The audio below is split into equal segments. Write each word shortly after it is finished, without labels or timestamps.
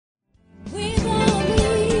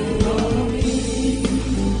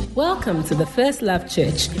Welcome to the First Love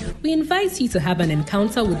Church. We invite you to have an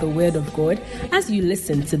encounter with the Word of God as you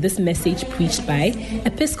listen to this message preached by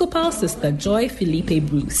Episcopal Sister Joy Felipe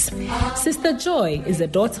Bruce. Sister Joy is a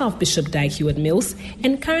daughter of Bishop Dag Heward-Mills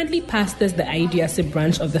and currently pastors the Ayeduase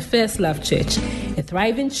branch of the First Love Church, a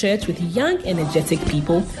thriving church with young, energetic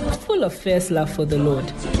people full of first love for the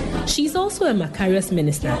Lord. She's also a Macarius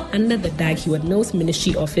minister under the Dag Heward-Mills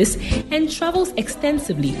Ministry Office and travels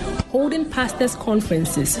extensively, holding pastors'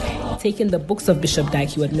 conferences, taking the books of Bishop Dag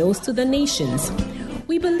Heward-Mills to the nations.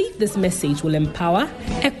 We believe this message will empower,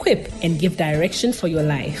 equip, and give direction for your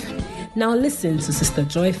life. Now listen to Sister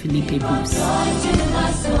Joy Felipe Bruce.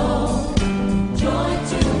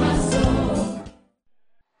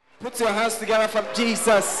 Put your hands together for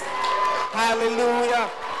Jesus. Hallelujah.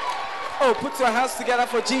 Oh, put your hands together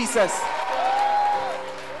for Jesus.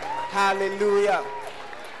 Hallelujah.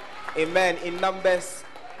 Amen. In Numbers,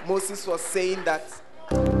 Moses was saying that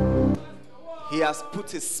he has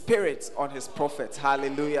put his spirit on his prophets.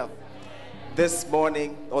 Hallelujah. This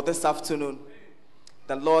morning or this afternoon,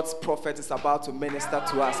 the Lord's prophet is about to minister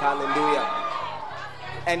to us. Hallelujah.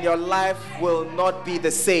 And your life will not be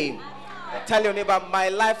the same. Tell your neighbor, my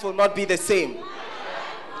life will not be the same.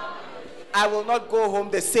 I will not go home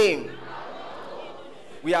the same.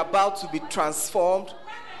 We are about to be transformed.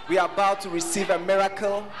 We are about to receive a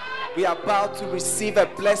miracle. We are about to receive a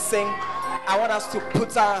blessing. I want us to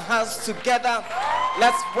put our hands together.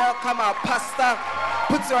 Let's welcome our pastor.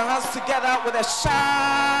 Put your hands together with a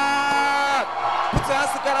shout. Put your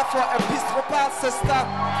hands together for Episcopal Sister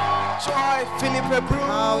Joy Felipe Bruce.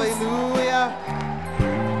 Hallelujah.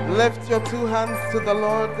 Lift your two hands to the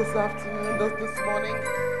Lord this afternoon, this morning.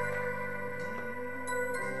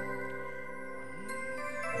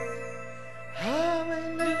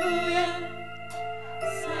 Hallelujah.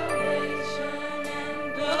 Salvation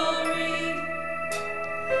and glory,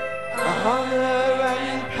 Honor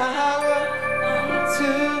and power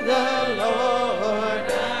unto the Lord.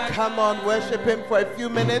 Come on, worship Him for a few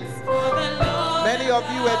minutes. Many of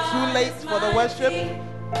you are too late for the worship.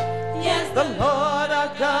 yes, The Lord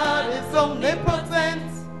our God is omnipotent.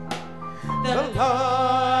 The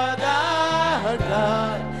Lord our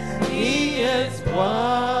God, He is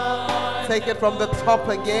one. Take it from the top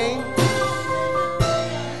again.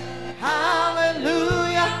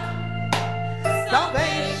 Hallelujah.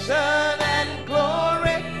 Salvation and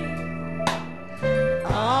glory,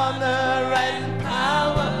 honor and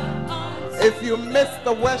power. If you missed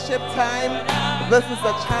the worship time, this is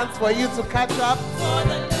a chance for you to catch up. Lord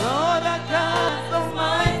our God is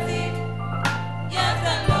almighty. yes,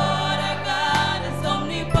 the Lord our God is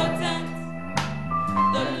omnipotent.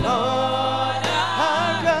 The Lord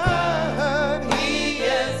Our God, He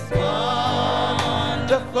is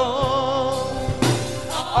wonderful.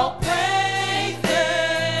 all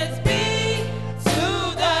praises be to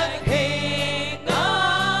the King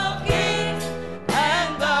of Kings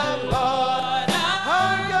And the Lord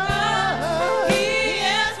our God, He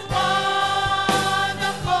is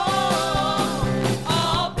wonderful.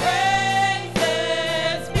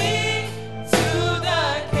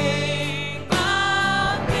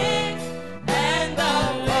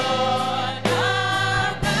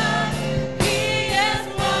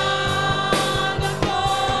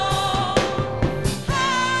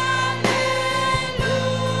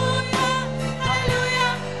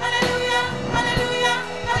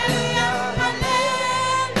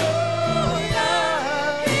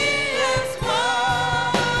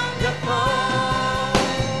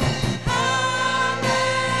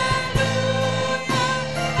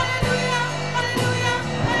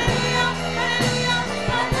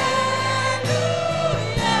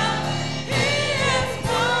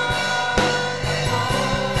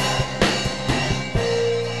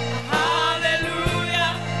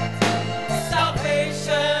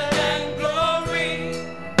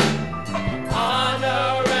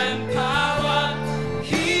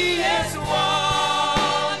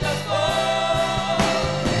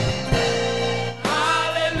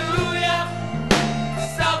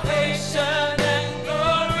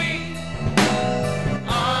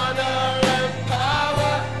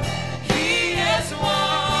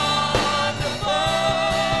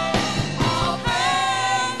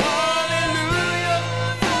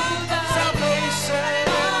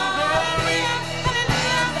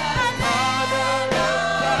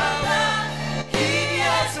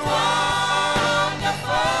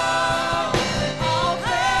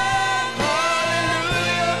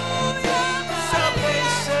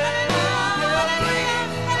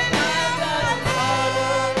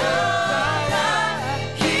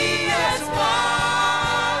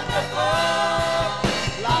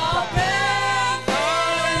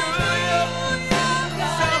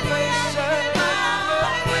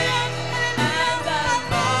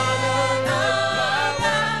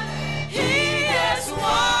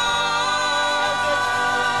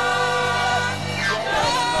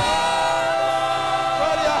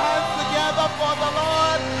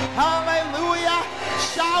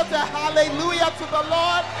 hallelujah to the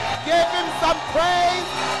Lord. Give him some praise.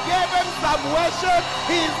 Give him some worship.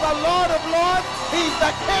 He's the Lord of Lords. He's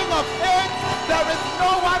the King of Kings. There is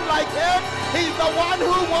no one like him. He's the one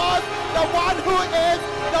who was, the one who is,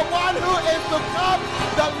 the one who is to come,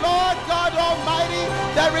 the Lord God Almighty.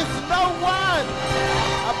 There is no one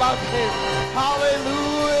above him.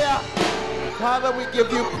 Hallelujah. Father, we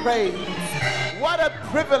give you praise. What a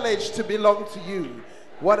privilege to belong to you.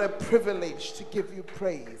 What a privilege to give you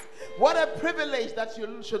praise. What a privilege that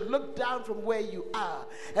you should look down from where you are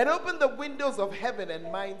and open the windows of heaven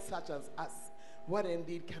and minds such as us. What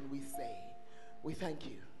indeed can we say? We thank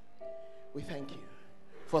you. We thank you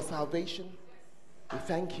for salvation. We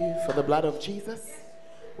thank you for the blood of Jesus.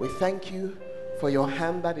 We thank you for your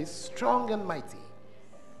hand that is strong and mighty.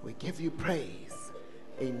 We give you praise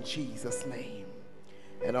in Jesus' name.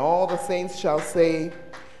 And all the saints shall say,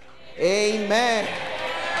 amen.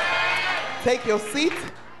 Take your seat.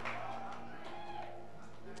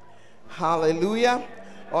 Hallelujah.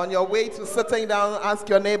 On your way to sitting down, ask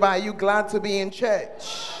your neighbor, are you glad to be in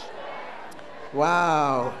church?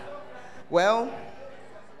 Wow. Well,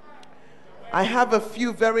 I have a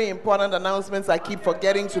few very important announcements I keep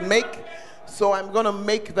forgetting to make, so I'm going to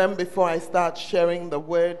make them before I start sharing the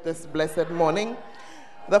word this blessed morning.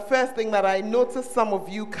 The first thing that I noticed, some of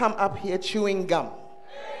you come up here chewing gum.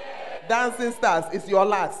 Dancing Stars is your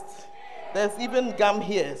last. There's even gum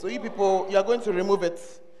here, so you people, you're going to remove it.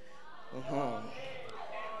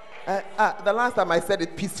 The last time I said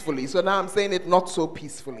it peacefully, so now I'm saying it not so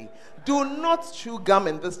peacefully. Do not chew gum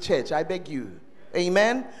in this church, I beg you.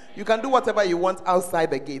 Amen. You can do whatever you want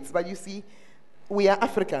outside the gates, but you see, we are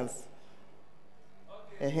Africans.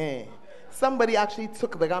 Somebody actually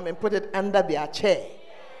took the gum and put it under their chair,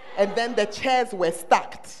 and then the chairs were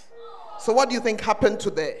stacked. So what do you think happened to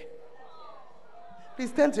the...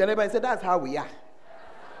 Please turn to your neighbor and say, that's how we are.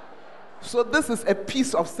 So this is a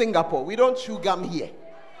piece of Singapore. We don't chew gum here.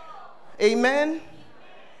 Amen.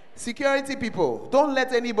 Security people, don't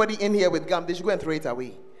let anybody in here with gum. They should go and throw it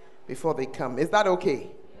away before they come. Is that okay?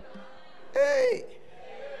 Hey,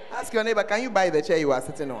 ask your neighbor, can you buy the chair you are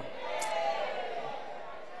sitting on?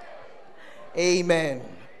 Amen.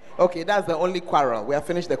 Okay, that's the only quarrel. We have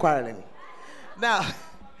finished the quarreling. Now,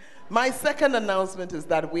 my second announcement is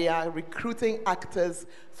that we are recruiting actors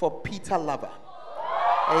for Peter Lover.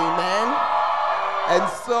 Amen. And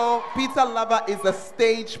so Peter Lover is a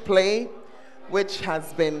stage play which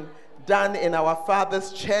has been done in our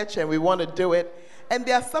Father's church, and we want to do it. And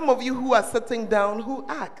there are some of you who are sitting down who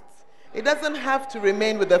act. It doesn't have to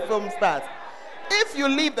remain with the film stars. If you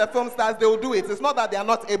leave the film stars, they will do it. It's not that they are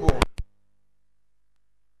not able.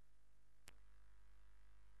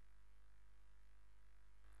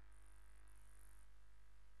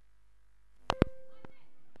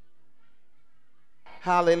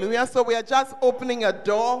 Hallelujah. So we are just opening a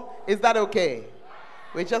door. Is that okay?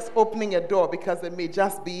 We're just opening a door because it may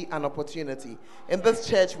just be an opportunity. In this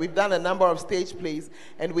church, we've done a number of stage plays,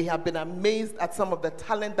 and we have been amazed at some of the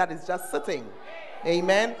talent that is just sitting.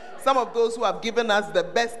 Amen. Some of those who have given us the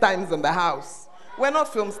best times in the house. We're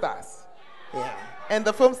not film stars. Yeah. And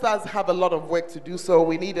the film stars have a lot of work to do, so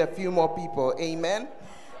we need a few more people. Amen.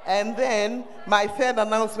 And then my third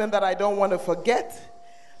announcement that I don't want to forget.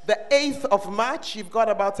 The 8th of March, you've got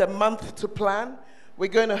about a month to plan. We're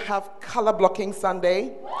going to have color blocking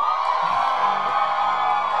Sunday.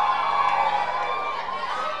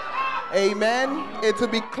 Amen. It will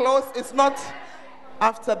be close. It's not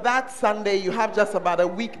after that Sunday. You have just about a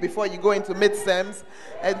week before you go into midterms.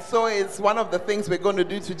 And so it's one of the things we're going to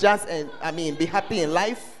do to just, be happy in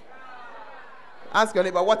life. Ask your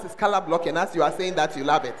neighbor, what is color blocking? As you are saying that, you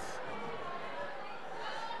love it.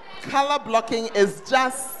 Color blocking is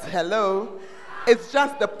just, it's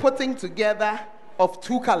just the putting together of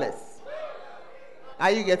two colors.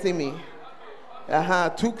 Are you getting me?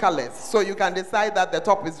 Two colors. So you can decide that the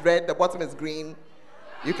top is red, the bottom is green.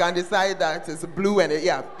 You can decide that it's blue, and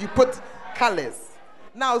you put colors.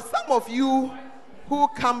 Now, some of you who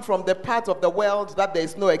come from the part of the world that there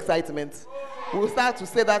is no excitement will start to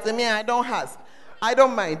say that, I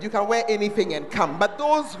don't mind. You can wear anything and come. But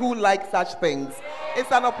those who like such things,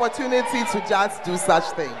 it's an opportunity to just do such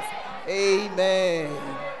things. Amen.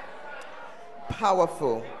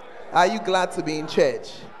 Powerful. Are you glad to be in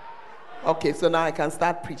church? Okay, so now I can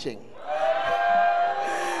start preaching.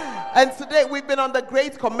 And today we've been on the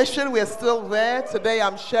Great Commission. We're still there. Today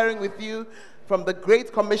I'm sharing with you from the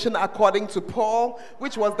Great Commission according to Paul,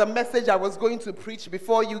 which was the message I was going to preach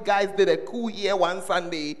before you guys did a coup here one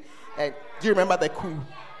Sunday. Do you remember the coup?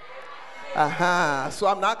 So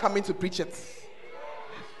I'm now coming to preach it.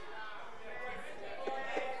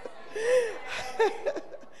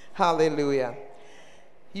 Hallelujah.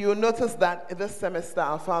 You'll notice that this semester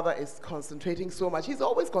our Father is concentrating so much. He's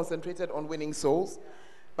always concentrated on winning souls,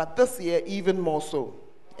 but this year even more so.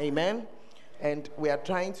 Amen. And we are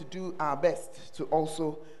trying to do our best to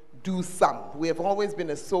also do some. We have always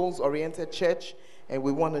been a souls-oriented church, and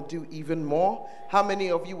we want to do even more. How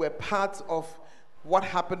many of you were part of what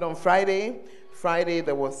happened on Friday? Friday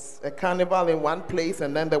there was a carnival in one place,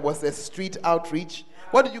 and then there was a street outreach.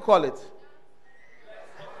 What did you call it?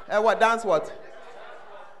 What dance? What?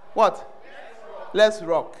 Let's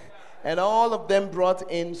rock. And all of them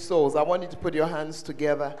brought in souls. I want you to put your hands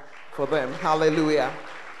together for them. Hallelujah.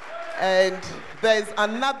 And there's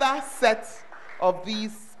another set of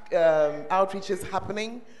these outreaches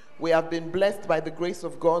happening. We have been blessed by the grace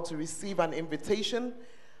of God to receive an invitation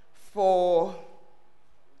for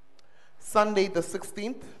Sunday the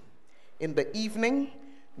 16th in the evening.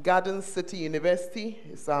 Garden City University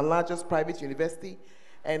is our largest private university,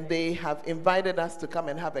 and they have invited us to come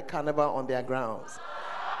and have a carnival on their grounds.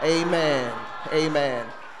 Amen. Amen.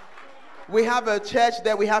 We have a church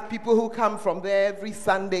there. We have people who come from there every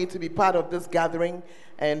Sunday to be part of this gathering,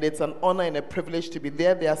 and it's an honor and a privilege to be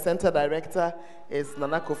there. Their center director is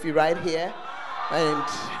Nana Kofi right here, and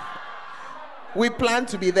we plan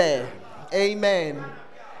to be there. Amen.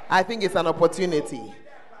 I think it's an opportunity.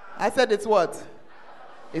 I said it's what?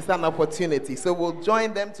 It's an opportunity. So we'll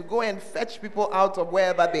join them to go and fetch people out of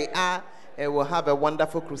wherever they are, and we'll have a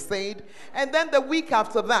wonderful crusade. And then the week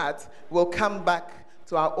after that, we'll come back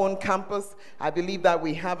to our own campus. I believe that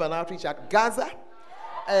we have an outreach at Gaza.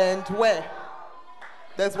 And where?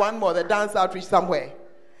 There's one more, the dance outreach somewhere.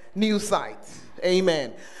 New site.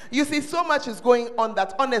 Amen. You see, so much is going on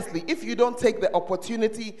that honestly, if you don't take the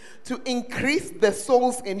opportunity to increase the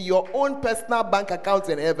souls in your own personal bank accounts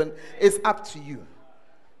in heaven, it's up to you.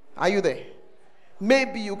 Are you there?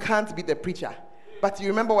 Maybe you can't be the preacher, but you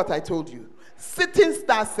remember what I told you. Sitting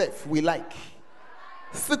star safe, we like.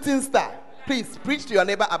 Sitting star. Please preach to your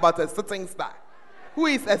neighbor about a sitting star. Who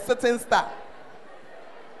is a sitting star?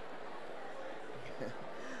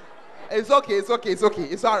 It's okay.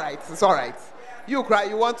 It's all right. You cry,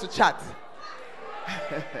 you want to chat.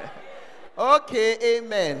 Okay,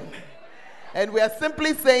 amen. And we are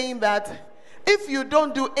simply saying that if you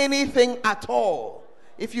don't do anything at all,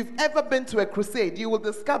 if you've ever been to a crusade, you will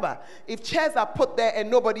discover if chairs are put there and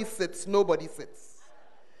nobody sits, nobody sits.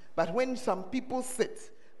 But when some people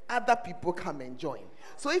sit, other people come and join.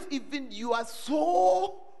 So if even you are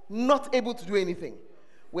so not able to do anything,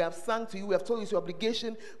 we have sung to you, we have told you your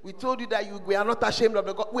obligation, we told you that we are not ashamed of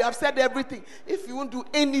the God. We have said everything. If you won't do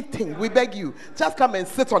anything, we beg you, just come and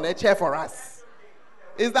sit on a chair for us.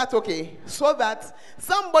 Is that okay? So that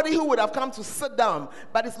somebody who would have come to sit down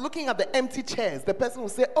but is looking at the empty chairs, the person will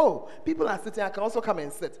say, oh, people are sitting, I can also come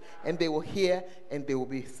and sit. And they will hear and they will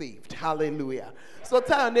be saved. Hallelujah. So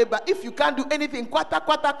tell your neighbor, if you can't do anything, quarter,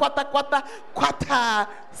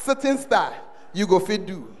 sitting star, you go fit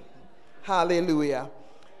do. Hallelujah.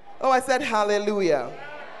 Oh, I said hallelujah.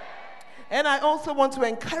 And I also want to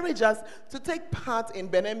encourage us to take part in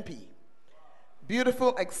Benempi.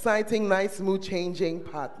 Beautiful, exciting, nice, mood-changing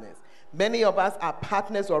partners. Many of us are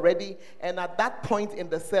partners already, and at that point in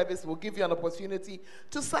the service, we'll give you an opportunity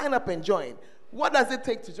to sign up and join. What does it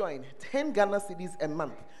take to join? 10 Ghana cedis a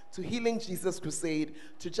month to Healing Jesus Crusade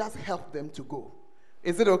to just help them to go.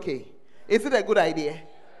 Is it okay? Is it a good idea?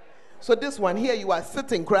 So this one here, you are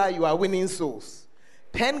sitting, cry, you are winning souls.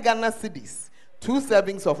 10 Ghana cedis, 2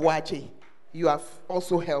 servings of wache. You have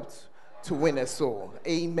also helped to win a soul.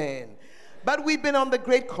 Amen. But we've been on the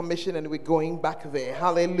Great Commission and we're going back there.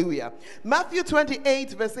 Hallelujah. Matthew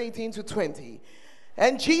 28, verse 18 to 20.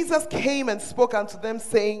 And Jesus came and spoke unto them,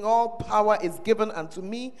 saying, all power is given unto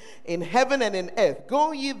me in heaven and in earth.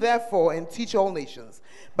 Go ye therefore and teach all nations,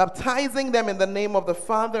 baptizing them in the name of the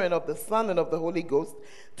Father and of the Son and of the Holy Ghost,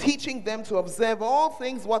 teaching them to observe all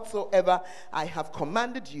things whatsoever I have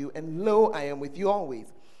commanded you. And lo, I am with you always,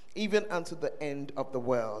 even unto the end of the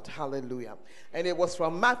world. Hallelujah. And it was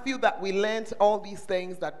from Matthew that we learned all these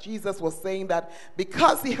things, that Jesus was saying that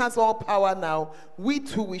because he has all power now, we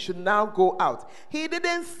too, we should now go out. He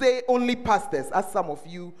didn't say only pastors, as some of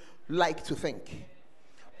you like to think,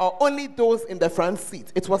 or only those in the front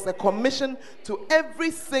seat. It was a commission to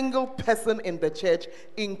every single person in the church,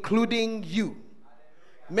 including you.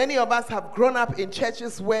 Many of us have grown up in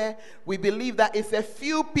churches where we believe that it's a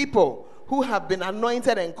few people who have been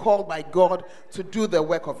anointed and called by God to do the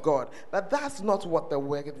work of God. But that's not what the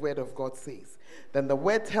word of God says. Then the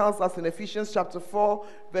word tells us in Ephesians chapter 4,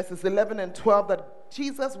 verses 11 and 12, that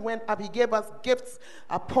Jesus went up, he gave us gifts,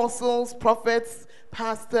 apostles, prophets,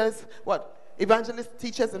 pastors, evangelists,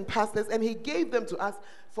 teachers, and pastors, and he gave them to us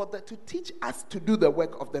to teach us to do the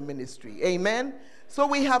work of the ministry. Amen? So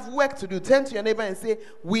we have work to do. Turn to your neighbor and say,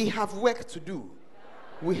 we have work to do.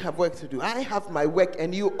 We have work to do. I have my work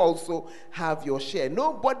and you also have your share.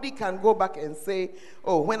 Nobody can go back and say,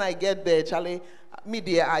 oh, when I get there, Charlie, me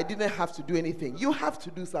dear, I didn't have to do anything. You have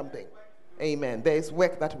to do something. Amen. There is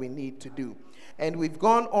work that we need to do. And we've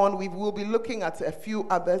gone on. We will be looking at a few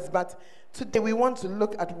others, but today we want to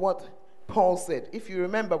look at what Paul said. If you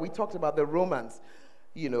remember, we talked about the Romans.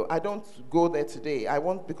 I don't go there today.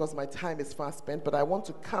 Because my time is fast spent, but I want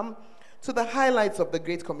to come to the highlights of the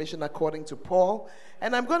Great Commission according to Paul.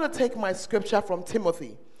 And I'm going to take my scripture from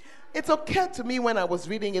Timothy. It occurred to me when I was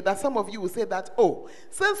reading it that some of you will say that, oh,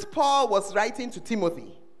 since Paul was writing to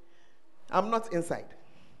Timothy, I'm not inside.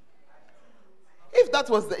 If that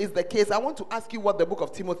is the case, I want to ask you what the book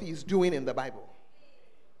of Timothy is doing in the Bible.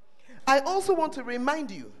 I also want to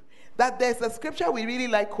remind you that there's a scripture we really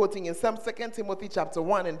like quoting in 2 Timothy chapter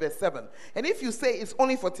 1 and verse 7. And if you say it's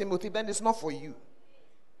only for Timothy, then it's not for you.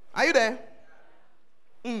 Are you there?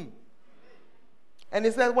 And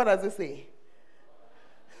it says, what does it say?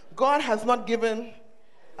 God has not given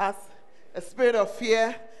us a spirit of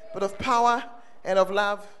fear, but of power and of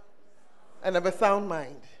love and of a sound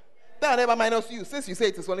mind. That never minus you, since you say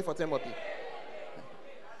it is only for Timothy.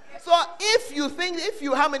 So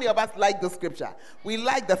how many of us like the scripture? We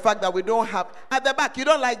like the fact that we don't have, at the back, you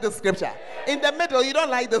don't like the scripture. In the middle, you don't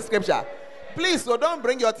like the scripture. Please, so don't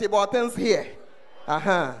bring your table things here.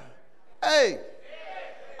 Hey,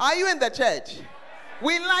 are you in the church?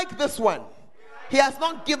 We like this one. He has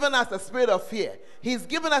not given us a spirit of fear. He's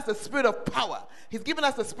given us a spirit of power. He's given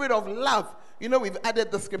us a spirit of love. We've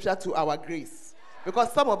added the scripture to our grace.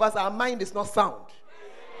 Because some of us, our mind is not sound.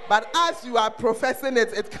 But as you are professing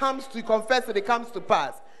it, it comes to confess it, it comes to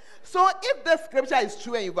pass. So if the scripture is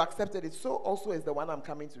true and you've accepted it, so also is the one I'm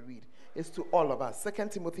coming to read. It's to all of us. 2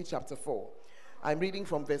 Timothy chapter 4. I'm reading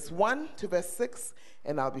from verse 1 to verse 6,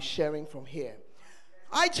 and I'll be sharing from here.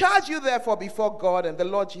 I charge you therefore before God and the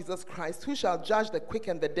Lord Jesus Christ, who shall judge the quick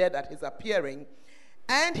and the dead at his appearing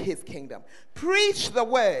and his kingdom. Preach the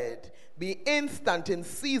word, be instant in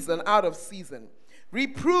season, out of season.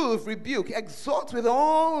 Reprove, rebuke, exhort with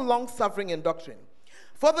all long-suffering and doctrine.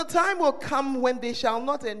 For the time will come when they shall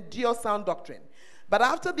not endure sound doctrine, but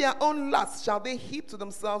after their own lusts shall they heap to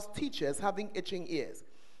themselves teachers having itching ears.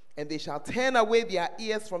 And they shall turn away their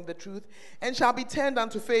ears from the truth, and shall be turned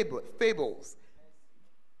unto fables.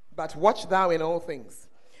 But watch thou in all things.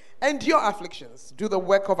 Endure afflictions, do the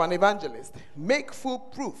work of an evangelist, make full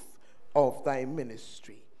proof of thy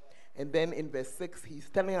ministry. And then in verse 6, he's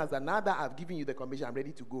telling us that now that I've given you the commission, I'm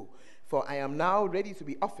ready to go. For I am now ready to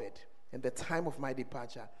be offered, and the time of my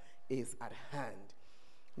departure is at hand.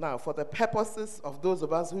 Now, for the purposes of those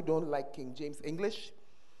of us who don't like King James English,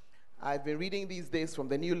 I've been reading these days from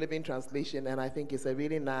the New Living Translation, and I think it's a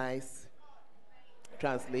really nice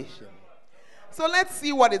translation. So let's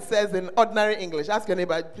see what it says in ordinary English. Ask your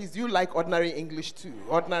neighbor, please, do you like ordinary English too?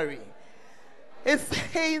 Ordinary. It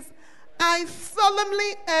says, I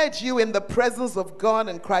solemnly urge you in the presence of God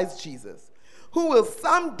and Christ Jesus, who will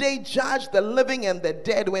someday judge the living and the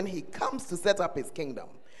dead when he comes to set up his kingdom.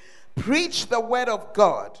 Preach the word of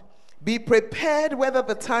God. Be prepared whether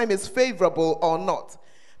the time is favorable or not.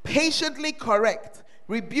 Patiently correct,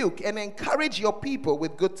 rebuke, and encourage your people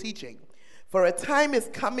with good teaching. For a time is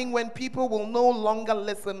coming when people will no longer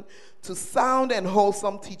listen to sound and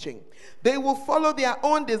wholesome teaching. They will follow their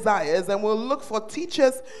own desires and will look for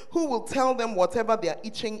teachers who will tell them whatever their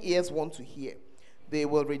itching ears want to hear. They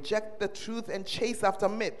will reject the truth and chase after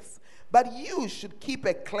myths. But you should keep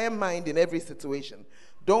a clear mind in every situation.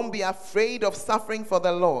 Don't be afraid of suffering for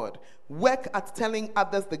the Lord. Work at telling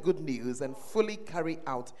others the good news and fully carry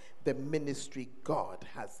out the ministry God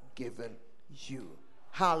has given you.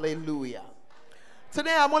 Hallelujah.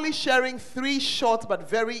 Today I'm only sharing 3 short but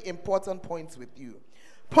very important points with you.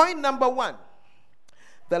 Point number 1,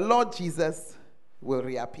 the Lord Jesus will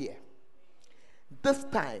reappear. This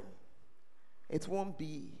time, it won't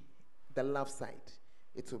be the love side,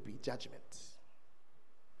 it will be judgment.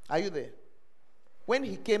 Are you there? When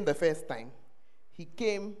he came the first time, he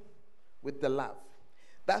came with the love.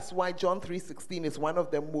 That's why John 3:16 is one of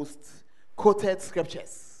the most quoted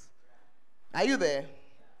scriptures. Are you there?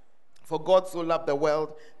 For God so loved the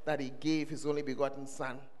world that he gave his only begotten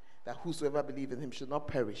Son, that whosoever believes in him should not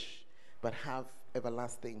perish, but have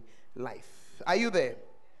everlasting life. Are you there?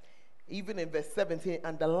 Even in verse 17,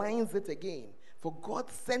 underlines it again. For God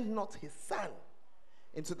sent not his Son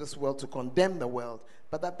into this world to condemn the world,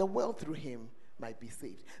 but that the world through him might be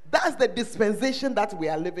saved. That's the dispensation that we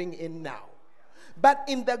are living in now. But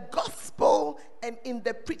in the gospel and in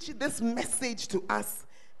the preaching this message to us,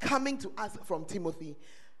 coming to us from Timothy,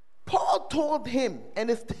 Paul told him and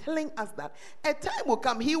is telling us that a time will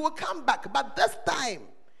come, he will come back, but this time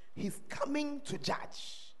he's coming to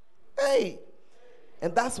judge. Hey!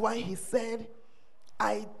 And that's why he said,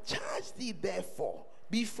 I charge thee therefore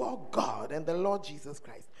before God and the Lord Jesus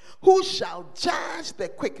Christ, who shall judge the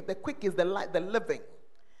quick. The quick is the living.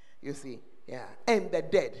 You see, yeah, and the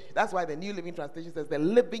dead. That's why the New Living Translation says the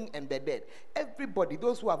living and the dead. Everybody,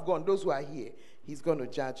 those who have gone, those who are here, he's going to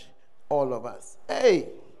judge all of us. Hey!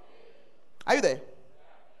 Are you there?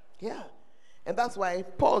 Yeah. And that's why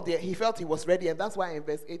Paul, he felt he was ready. And that's why in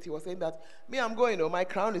verse 8 he was saying that, me, I'm going, my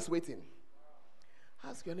crown is waiting.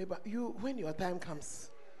 Ask your neighbor, when your time comes.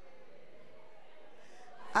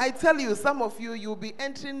 I tell you, some of you, you'll be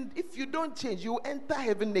entering, if you don't change, you'll enter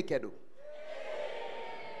heaven naked.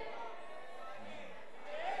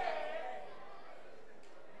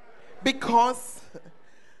 Because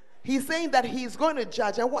he's saying that he's going to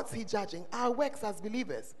judge. And what's he judging? Our works as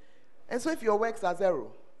believers. And so if your works are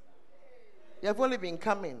zero, you have only been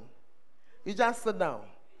coming, you just sit down,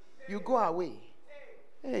 you go away.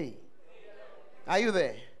 Hey, are you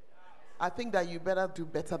there? I think that you better do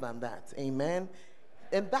better than that. Amen.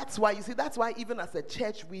 And that's why, you see, that's why even as a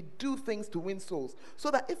church, we do things to win souls.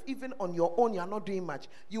 So that if even on your own, you're not doing much,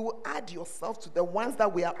 you will add yourself to the ones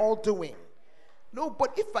that we are all doing. No,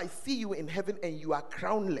 but if I see you in heaven and you are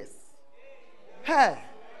crownless, hey,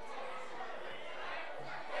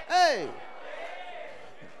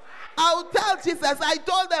 I'll tell Jesus, I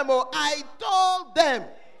told them.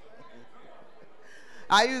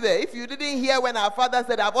 Are you there? If you didn't hear when our father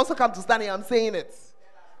said, I've also come to stand here, I'm saying it.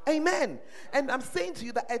 Amen. And I'm saying to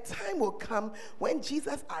you that a time will come when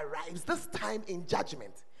Jesus arrives, this time in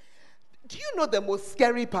judgment. Do you know the most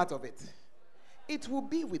scary part of it? It will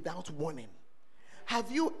be without warning.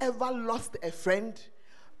 Have you ever lost a friend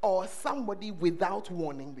or somebody without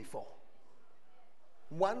warning before?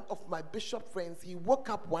 One of my bishop friends, he woke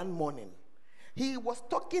up one morning. He was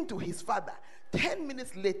talking to his father. 10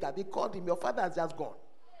 minutes later, they called him, your father has just gone.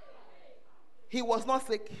 He was not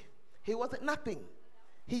sick. He wasn't nothing.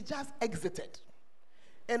 He just exited.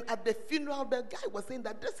 And at the funeral, the guy was saying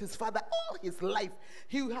that this is his father. All his life,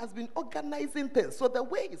 he has been organizing things. So the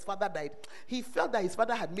way his father died, he felt that his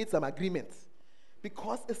father had made some agreements.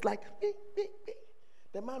 Because it's like,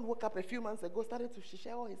 the man woke up a few months ago, started to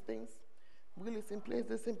share all his things. Will is in place,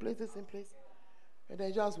 this in place, this in place. And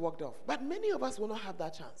they just walked off. But many of us will not have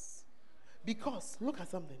that chance. Because, look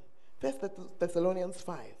at something. 1 Thessalonians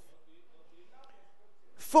 5.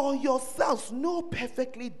 For yourselves know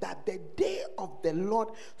perfectly that the day of the Lord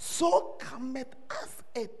so cometh as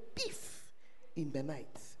a thief in the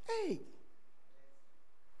night. Hey.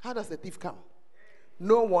 How does a thief come?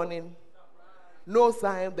 No warning. No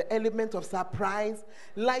sign, the element of surprise.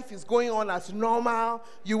 Life is going on as normal.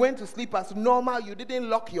 You went to sleep as normal. You didn't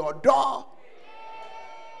lock your door.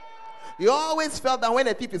 You always felt that when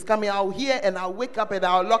a thief is coming, I'll hear and I'll wake up and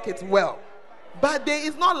I'll lock it well. But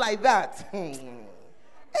it's not like that.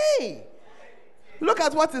 Hey, look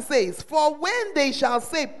at what it says. For when they shall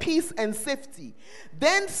say peace and safety,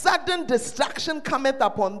 then sudden destruction cometh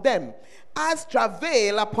upon them, as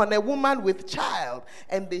travail upon a woman with child,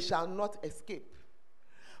 and they shall not escape.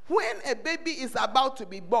 When a baby is about to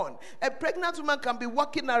be born, a pregnant woman can be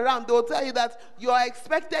walking around. They will tell you that your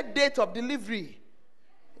expected date of delivery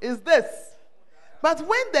is this. But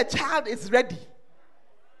when the child is ready,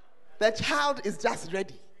 the child is just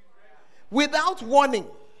ready. Without warning.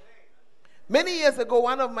 Many years ago,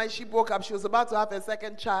 one of my sheep woke up. She was about to have a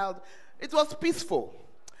second child. It was peaceful.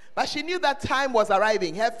 But she knew that time was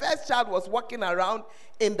arriving. Her first child was walking around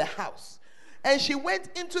in the house. And she went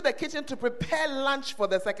into the kitchen to prepare lunch for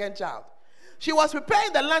the second child. She was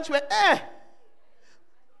preparing the lunch when,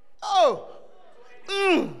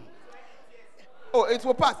 it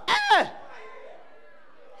will pass.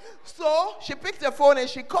 So she picked the phone and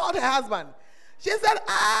she called her husband. She said,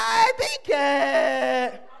 I think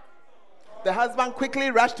the husband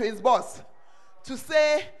quickly rushed to his boss to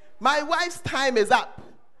say, my wife's time is up.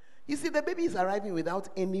 You see, the baby is arriving without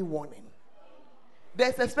any warning.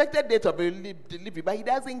 There's expected date of delivery, but he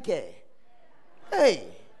doesn't care. Hey.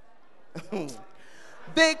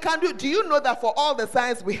 They can do you know that for all the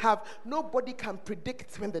science we have, nobody can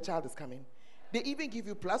predict when the child is coming? They even give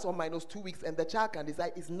you plus or minus 2 weeks, and the child can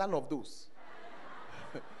decide it's none of those.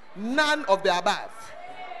 None of the above.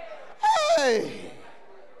 Hey.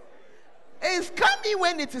 It's coming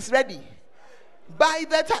when it is ready. By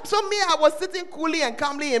the time, so me, I was sitting coolly and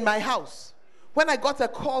calmly in my house when I got a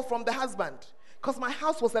call from the husband, because my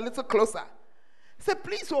house was a little closer. He said,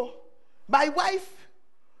 please, My wife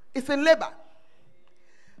is in labor.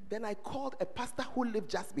 Then I called a pastor who lived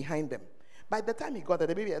just behind them. By the time he got there,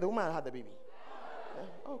 the woman had the baby.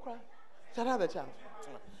 Oh, cry. Should I have the child?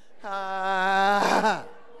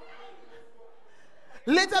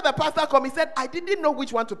 Later, the pastor came. He said, I didn't know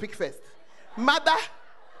which one to pick first. Mother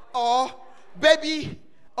or baby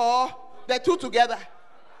or the two together.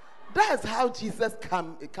 That's how Jesus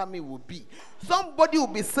coming will be. Somebody will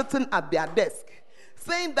be sitting at their desk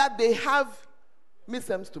saying that they have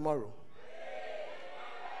midterms tomorrow.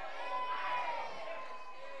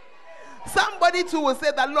 Somebody too will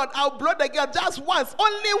say that, Lord, I'll blow the girl just once,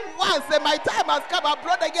 only once, and my time has come. I'll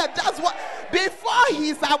blow the girl just once. Before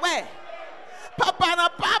he's aware, the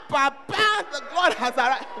Lord has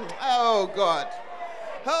arrived. Oh God,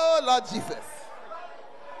 oh Lord Jesus.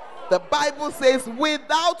 The Bible says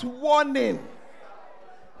without warning.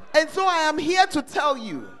 And so I am here to tell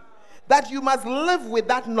you that you must live with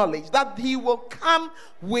that knowledge that he will come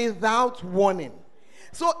without warning.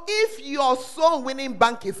 So if your soul winning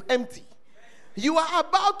bank is empty, you are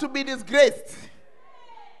about to be disgraced.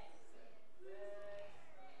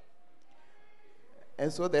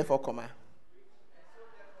 And so therefore, comma.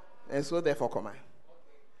 And so therefore, comma.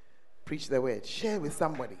 Preach the word. Share with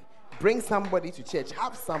somebody. Bring somebody to church.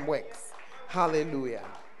 Have some works. Hallelujah.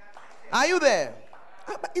 Are you there?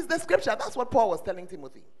 It's the scripture. That's what Paul was telling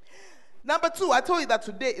Timothy. Number 2, I told you that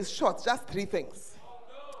today is short. Just 3 things.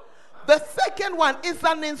 The second one is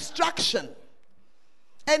an instruction.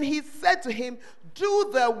 And he said to him,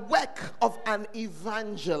 do the work of an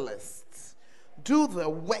evangelist. Do the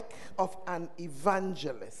work of an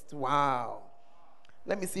evangelist. Wow.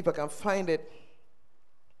 Let me see if I can find it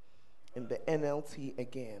in the NLT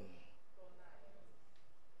again.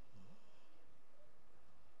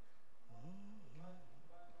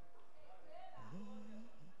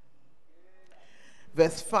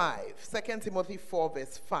 Verse 5. 2 Timothy 4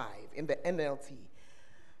 verse 5 in the NLT.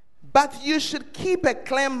 But you should keep a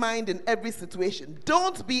clear mind in every situation.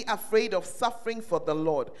 Don't be afraid of suffering for the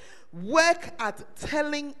Lord. Work at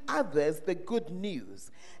telling others the good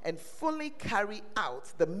news and fully carry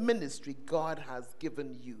out the ministry God has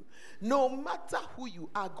given you. No matter who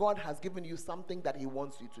you are, God has given you something that he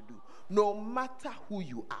wants you to do. No matter who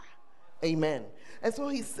you are. Amen. And so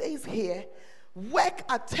he says here, work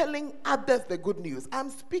at telling others the good news.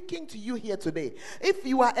 I'm speaking to you here today. If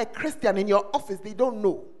you are a Christian in your office, they don't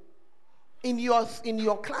know. In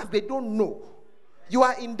your class, they don't know. You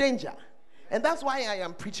are in danger. And that's why I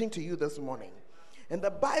am preaching to you this morning. And the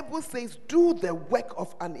Bible says, do the work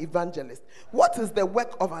of an evangelist. What is the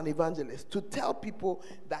work of an evangelist? To tell people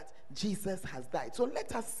that Jesus has died. So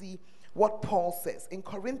let us see what Paul says in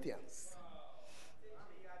Corinthians.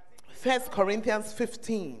 1 Corinthians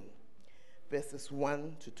 15, verses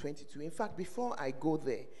 1 to 22. In fact, before I go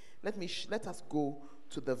there, let us go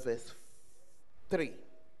to the verse 3.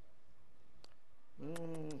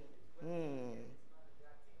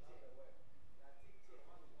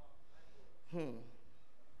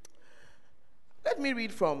 Let me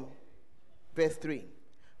read from verse 3.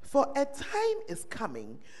 For a time is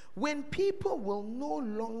coming when people will no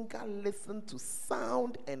longer listen to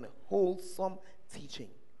sound and wholesome teaching.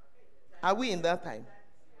 Are we in that time?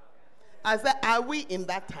 I said, are we in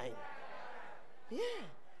that time? Yeah.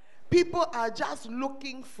 People are just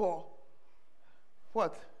looking for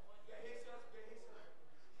what?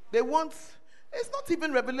 They want, it's not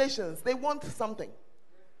even revelations. They want something.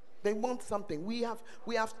 They want something. We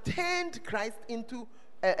have turned Christ into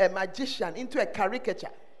a magician, into a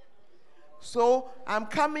caricature. So I'm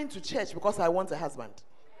coming to church because I want a husband.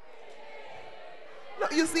 No,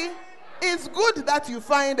 you see, it's good that you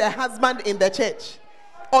find a husband in the church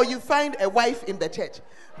or you find a wife in the church.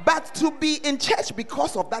 But to be in church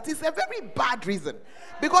because of that is a very bad reason.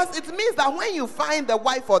 Because it means that when you find the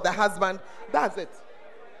wife or the husband, that's it.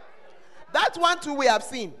 That's one too we have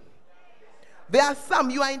seen. There are some,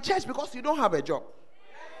 you are in church because you don't have a job.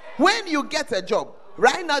 When you get a job,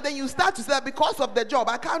 right now, then you start to say, because of the job,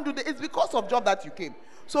 I can't do this. It's because of job that you came.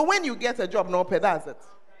 So when you get a job, no pay, that's it.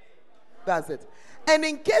 That's it. And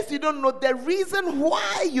in case you don't know, the reason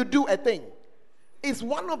why you do a thing is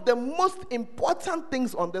one of the most important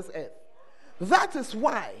things on this earth. That is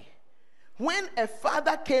why when a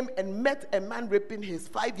father came and met a man raping his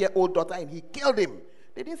 5-year-old daughter and he killed him,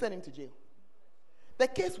 they didn't send him to jail. The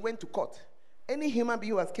case went to court. Any human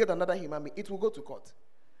being who has killed another human being, it will go to court.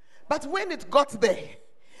 But when it got there,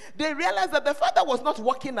 they realized that the father was not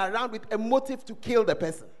walking around with a motive to kill the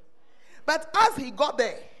person. But as he got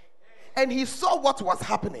there and he saw what was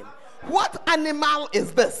happening, what animal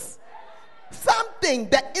is this? Something,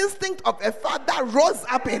 the instinct of a father rose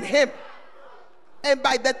up in him. And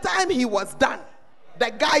by the time he was done,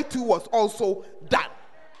 the guy too was also done.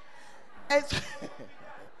 And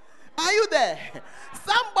are you there?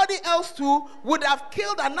 Somebody else too would have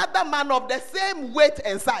killed another man of the same weight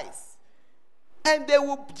and size. And they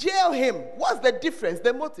will jail him. What's the difference?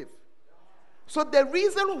 The motive. So the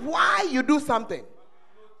reason why you do something,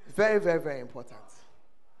 very, very, very important.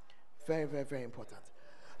 Very, very, very important.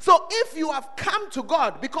 So if you have come to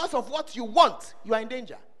God because of what you want, you are in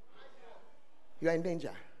danger. You are in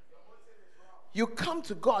danger. You come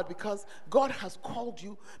to God because God has called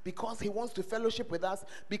you, because he wants to fellowship with us,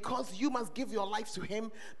 because you must give your life to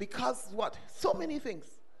him, because what? So many things.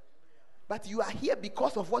 But you are here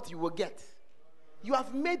because of what you will get. You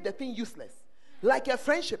have made the thing useless. Like a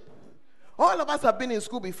friendship. All of us have been in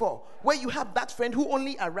school before, where you have that friend who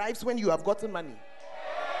only arrives when you have gotten money.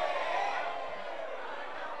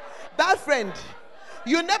 That friend,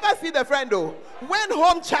 you never see the friend though. When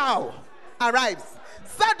home chow arrives,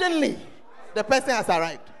 suddenly the person has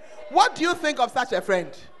arrived. What do you think of such a friend?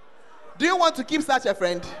 Do you want to keep such a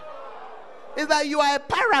friend? It's that you are a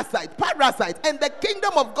parasite. And the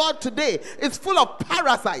kingdom of God today is full of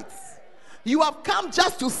parasites. You have come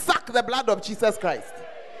just to suck the blood of Jesus Christ.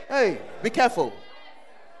 Hey, be careful.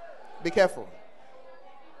 Be careful.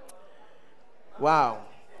 Wow.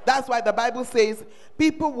 That's why the Bible says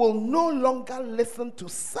people will no longer listen to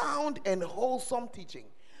sound and wholesome teaching.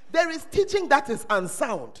 There is teaching that is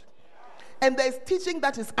unsound. And there is teaching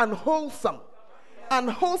that is unwholesome. An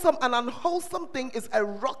unwholesome thing is a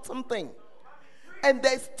rotten thing. And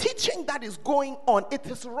there is teaching that is going on. It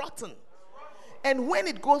is rotten. And when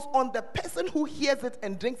it goes on, the person who hears it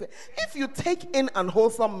and drinks it, if you take in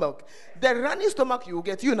unwholesome milk, the runny stomach you will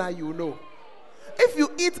get, you know. If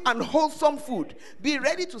you eat unwholesome food, be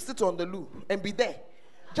ready to sit on the loo and be there.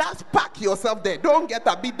 Just pack yourself there. Don't get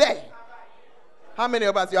up, be there. How many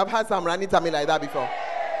of us, you have had some runny tummy like that before?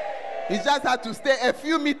 You just had to stay a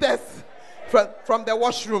few meters from the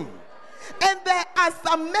washroom. And there are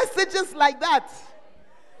some messages like that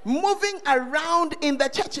moving around in the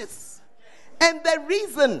churches. And the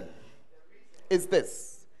reason is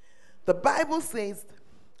this. The Bible says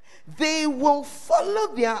they will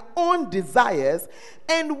follow their own desires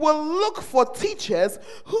and will look for teachers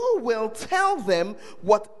who will tell them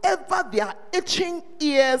whatever their itching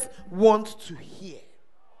ears want to hear.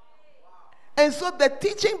 And so the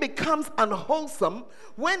teaching becomes unwholesome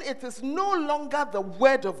when it is no longer the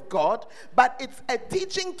word of God, but it's a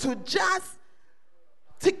teaching to just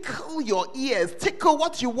tickle your ears, tickle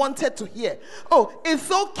what you wanted to hear. Oh,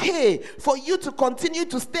 it's okay for you to continue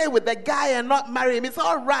to stay with the guy and not marry him. It's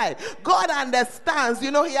all right. God understands. He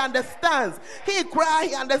understands. He cries.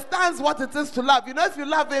 He understands what it is to love. If you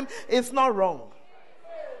love him, it's not wrong.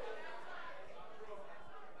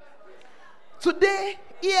 Today,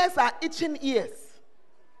 ears are itching ears.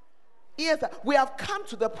 We have come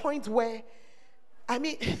to the point where,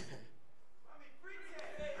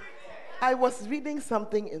 I was reading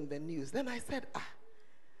something in the news. Then I said,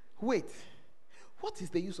 wait. What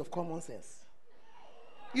is the use of common sense?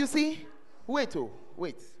 You see? Wait. You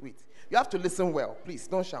have to listen well. Please,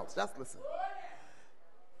 don't shout. Just listen.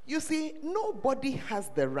 You see, nobody has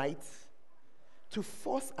the right to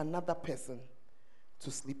force another person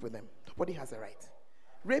to sleep with them. Nobody has a right.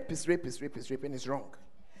 Rape is rape, and it's wrong.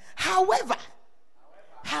 However,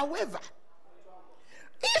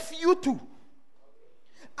 if you two,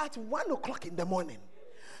 at 1 o'clock in the morning,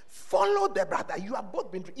 follow the brother. You have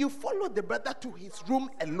both been. You follow the brother to his room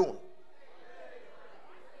alone.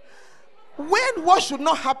 When what should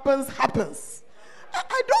not happen happens,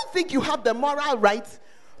 I don't think you have the moral right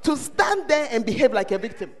to stand there and behave like a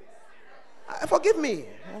victim. Forgive me.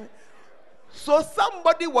 So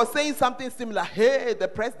somebody was saying something similar. Hey, the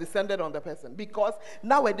press descended on the person because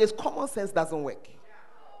nowadays common sense doesn't work.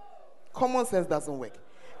 Common sense doesn't work.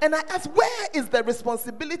 And I ask, where is the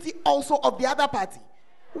responsibility also of the other party?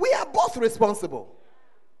 We are both responsible.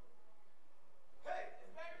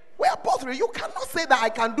 We are both. You cannot say that I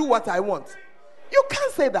can do what I want. You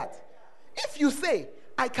can't say that. If you say,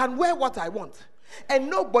 I can wear what I want, and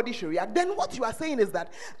nobody should react, then what you are saying is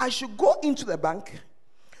that I should go into the bank,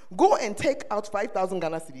 go and take out 5,000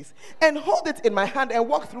 Ghana cedis, and hold it in my hand and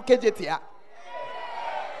walk through KJTR.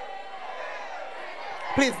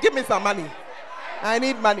 Please, give me some money. I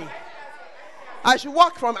need money. I should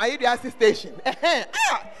walk from Ayeduase station.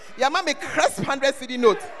 Your mommy crisp 100 cedi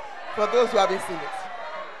note for those who haven't seen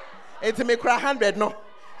it. It's me cry 100 no.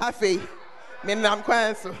 Afi, me nam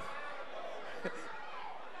kwan so.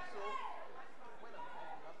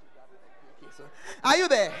 Are you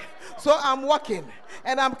there? So I'm walking,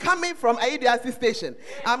 and I'm coming from Ayeduase station.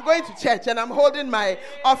 I'm going to church and I'm holding my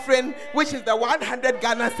offering, which is the 100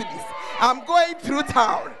 Ghana cedis. I'm going through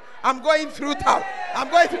town. I'm going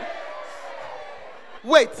to...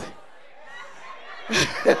 Wait.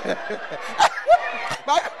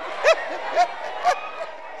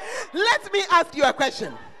 Let me ask you a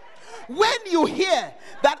question. When you hear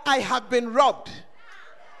that I have been robbed,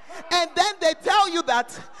 and then they tell you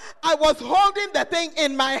that I was holding the thing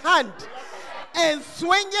in my hand and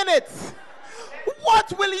swinging it,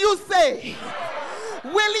 what will you say?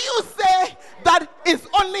 Will you say that it's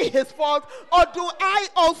only his fault, or do I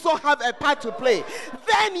also have a part to play?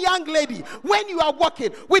 Then, young lady, when you are walking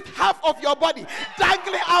with half of your body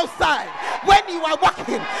dangling outside, when you are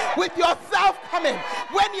walking with yourself coming,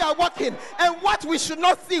 when you are walking and what we should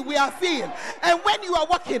not see, we are seeing, and when you are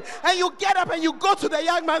walking and you get up and you go to the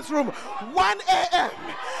young man's room, 1 a.m.,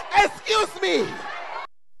 excuse me.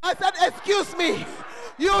 I said, excuse me.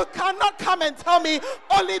 You cannot come and tell me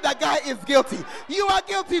only the guy is guilty. You are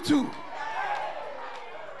guilty too.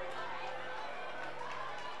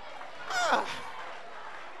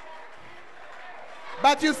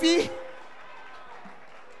 But you see,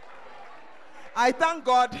 I thank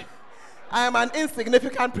God I am an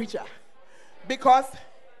insignificant preacher, because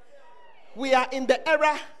we are in the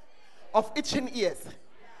era of itching ears.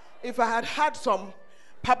 If I had had some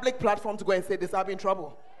public platform to go and say this, I'd be in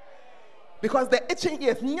trouble. Because the itching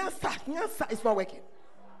ears, nyasa is not working.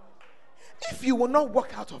 If you will not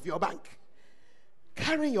walk out of your bank,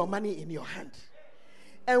 carrying your money in your hand,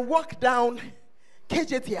 and walk down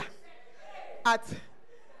KJT at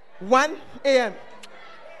 1 a.m.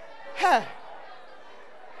 Hey,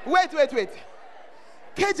 wait.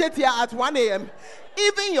 KJT at 1 a.m.,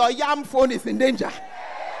 even your YAM phone is in danger.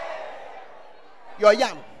 Your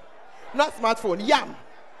YAM, not smartphone, YAM.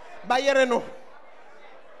 Bayereno.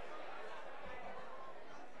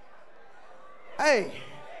 Hey,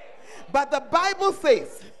 but the Bible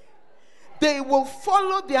says they will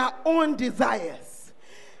follow their own desires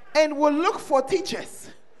and will look for teachers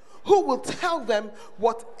who will tell them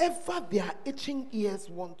whatever their itching ears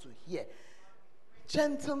want to hear.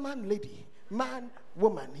 Gentleman, lady, man,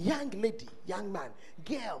 woman, young lady, young man,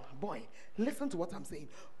 girl, boy, listen to what I'm saying.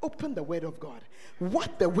 Open the word of God.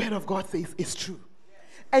 What the word of God says is true.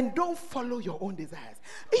 And don't follow your own desires.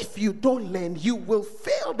 If you don't learn, you will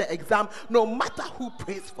fail the exam no matter who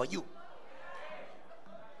prays for you.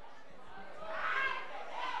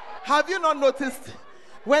 Have you not noticed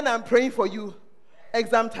when I'm praying for you,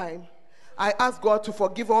 exam time, I ask God to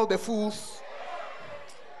forgive all the fools.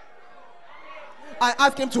 I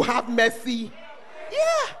ask him to have mercy.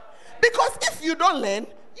 Yeah. Because if you don't learn,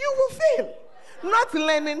 you will fail. Not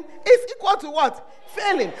learning is equal to what?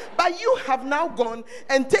 Failing. But you have now gone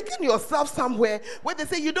and taken yourself somewhere where they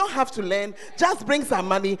say you don't have to learn. Just bring some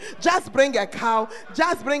money. Just bring a cow.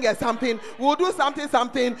 Just bring a something. We'll do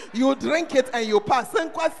something. You drink it and you pass.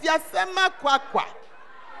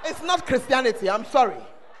 It's not Christianity. I'm sorry.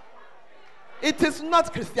 It is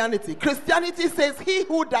not Christianity. Christianity says he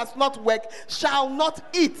who does not work shall not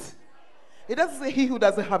eat. It doesn't say he who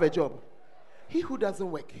doesn't have a job. He who doesn't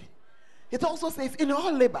work. It also says in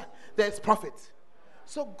all labor there is profit.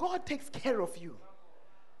 So God takes care of you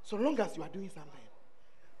so long as you are doing something.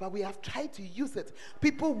 But we have tried to use it.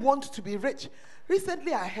 People want to be rich.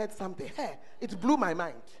 Recently I heard something. Hey, it blew my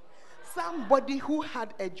mind. Somebody who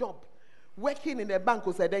had a job working in a bank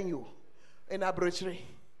who said, you in a brochure,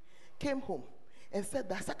 came home and said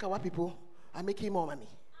that Sakawa people are making more money.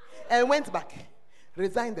 And went back,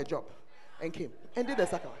 resigned the job, and came and did the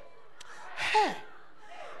Sakawa. Hey.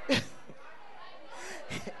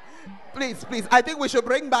 Please, I think we should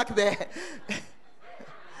bring back the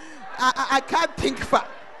I can't think far.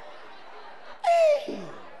 Hey.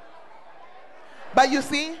 But you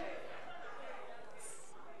see,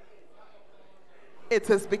 it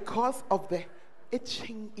is because of the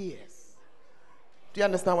itching ears. Do you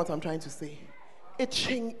understand what I'm trying to say?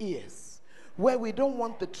 Itching ears, where we don't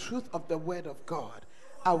want the truth of the word of God.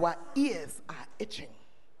 Our ears are itching.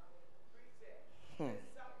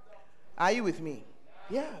 Are you with me?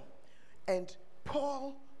 Yeah. And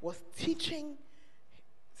Paul was teaching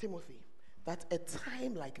Timothy that a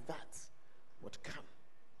time like that would come.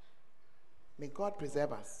 May God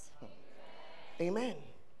preserve us. Amen.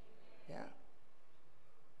 Yeah.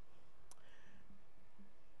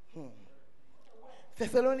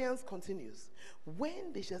 Thessalonians continues.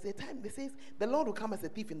 When they shall say time, they says the Lord will come as a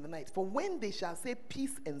thief in the night. For when they shall say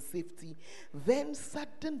peace and safety, then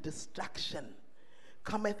sudden destruction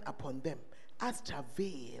cometh upon them, as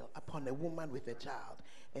travail upon a woman with a child,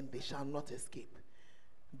 and they shall not escape.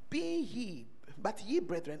 Be ye But ye,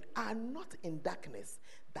 brethren, are not in darkness,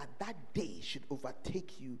 that that day should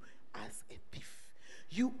overtake you as a thief.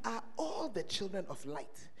 You are all the children of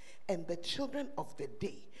light and the children of the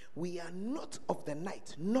day. We are not of the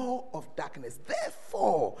night, nor of darkness.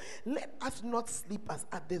 Therefore, let us not sleep as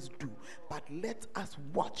others do, but let us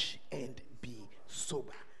watch and be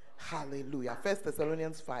sober. Hallelujah. 1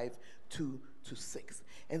 Thessalonians 5, 2-6.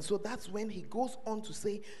 And so that's when he goes on to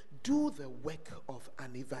say, do the work of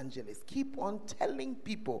an evangelist. Keep on telling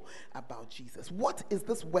people about Jesus. What is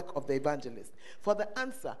this work of the evangelist? For the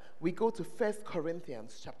answer, we go to 1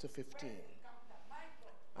 Corinthians chapter 15.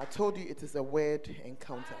 I told you it is a word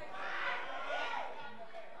encounter.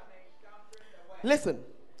 Listen,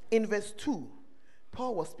 in verse 2,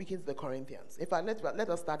 Paul was speaking to the Corinthians. In fact, let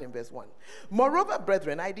us start in verse 1. Moreover,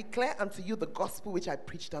 brethren, I declare unto you the gospel which I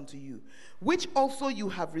preached unto you, which also you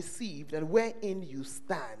have received, and wherein you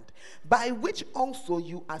stand, by which also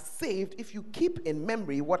you are saved, if you keep in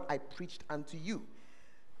memory what I preached unto you.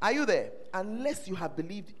 Are you there? Unless you have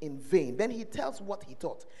believed in vain. Then he tells what he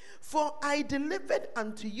taught. For I delivered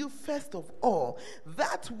unto you first of all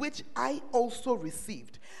that which I also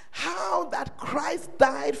received, how that Christ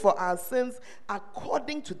died for our sins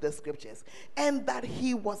according to the scriptures, and that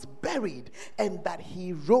he was buried, and that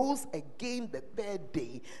he rose again the third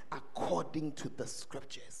day according to the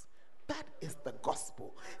scriptures. That is the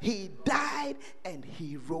gospel. He died and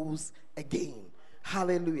he rose again.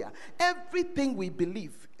 Hallelujah. Everything we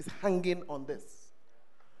believe is hanging on this.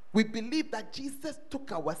 We believe that Jesus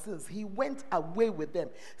took our sins. He went away with them.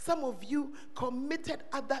 Some of you committed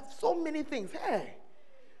so many things. Hey,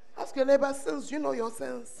 ask your neighbor, sins, you know your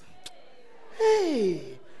sins.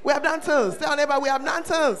 Hey, we have done sins. Tell your neighbor, we have done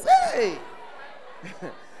sins. Hey,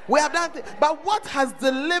 we have done things. But what has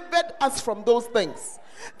delivered us from those things?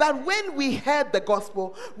 That when we heard the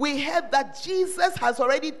gospel, we heard that Jesus has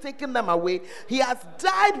already taken them away. He has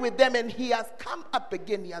died with them and he has come up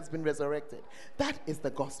again. He has been resurrected. That is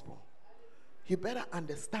the gospel. You better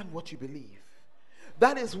understand what you believe.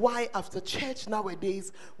 That is why after church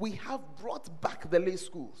nowadays, we have brought back the lay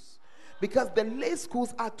schools. Because the lay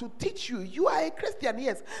schools are to teach you. You are a Christian,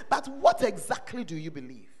 yes, but what exactly do you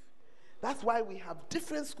believe? That's why we have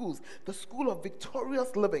different schools. The school of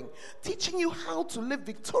victorious living, teaching you how to live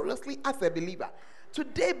victoriously as a believer.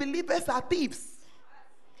 Today, believers are thieves.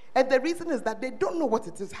 And the reason is that they don't know what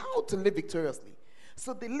it is, how to live victoriously.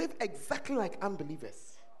 So they live exactly like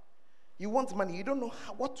unbelievers. You want money, you don't know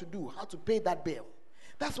what to do, how to pay that bill.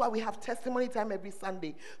 That's why we have testimony time every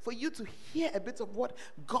Sunday, for you to hear a bit of what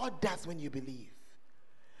God does when you believe.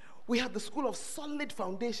 We have the school of solid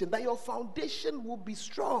foundation, that your foundation will be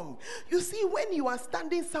strong. You see, when you are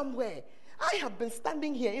standing somewhere, I have been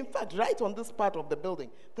standing here, in fact, right on this part of the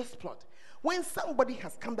building, this plot. When somebody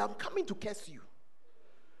has come down, I'm coming to curse you.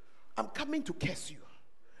 I'm coming to curse you.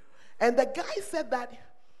 And the guy said that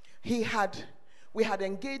we had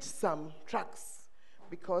engaged some trucks,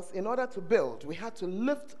 because in order to build, we had to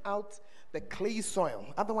lift out the clay soil.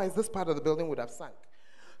 Otherwise, this part of the building would have sunk.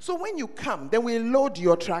 So when you come, then we load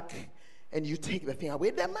your truck and you take the thing away.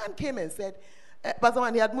 The man came and said, Pastor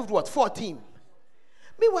Man, he had moved what? 14.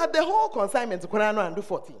 Meanwhile, the whole consignment to Korano and do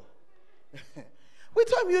 14. We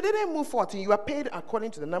told him you didn't move 14. You are paid according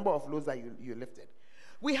to the number of loads that you lifted.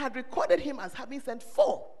 We had recorded him as having sent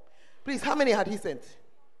 4. Please, how many had he sent?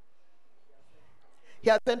 He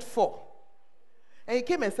had sent 4. And he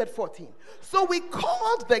came and said 14. So we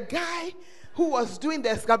called the guy who was doing the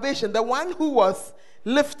excavation, the one who was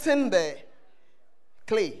lifting the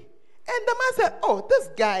clay. And the man said, oh, this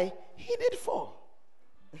guy, he did 4.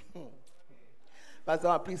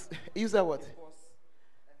 Pastor, please, you said what?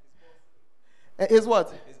 His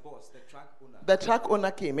what? His boss, the truck owner. The truck owner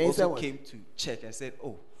came. And also came to check and said,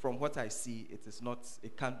 oh, from what I see,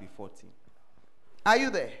 it can't be 14. Are you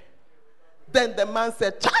there? Then the man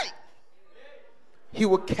said, Chai! He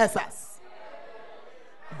will curse us.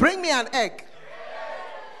 Bring me an egg.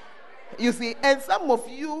 You see, and some of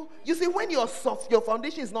you see, when you're soft, your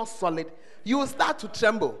foundation is not solid, you will start to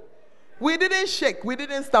tremble. We didn't shake, we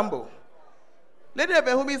didn't stumble. Lady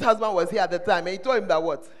Ebenhumi's husband was here at the time, and he told him that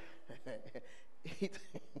what? It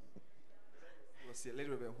was Lady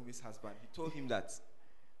Ebenhumi's husband. He told him that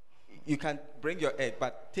you can bring your egg,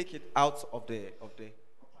 but take it out of the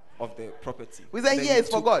property. We say here is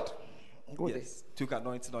for God. Yes, took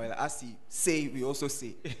anointing oil. As he say, we also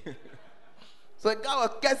say. So the guy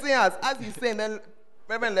was cursing us. As he's saying, then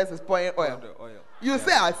Reverend Les is pouring oil. You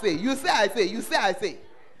say, I say. You say, I say. You say, I say.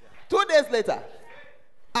 Yeah. 2 days later,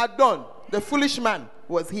 at dawn, the foolish man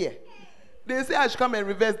was here. They say I should come and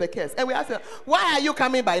reverse the curse. And we ask them, why are you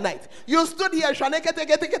coming by night? You stood here,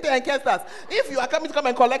 and cursed us. If you are coming to come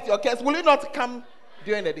and collect your curse, will you not come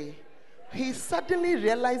during the day? He suddenly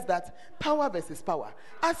realized that power versus power.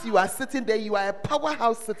 As you are sitting there, you are a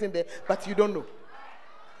powerhouse sitting there, but you don't know.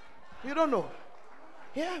 You don't know.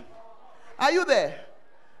 Yeah. Are you there?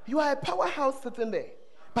 You are a powerhouse sitting there,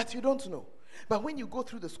 but you don't know. But when you go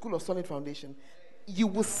through the school of solid foundation, you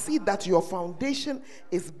will see that your foundation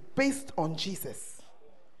is based on Jesus.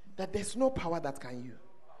 That there's no power that can you.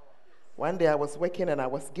 One day I was working and I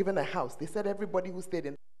was given a house. They said everybody who stayed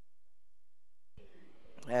in.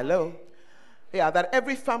 Hello? Yeah, that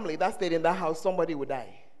every family that stayed in that house, somebody would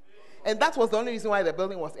die. And that was the only reason why the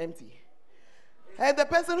building was empty. And the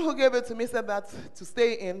person who gave it to me said that to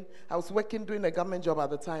stay in, I was working, doing a government job at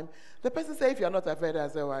the time. The person said, if you're not afraid, I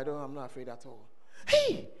said, well, I'm not afraid at all.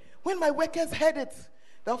 Hey, when my workers heard it,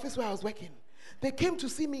 the office where I was working, they came to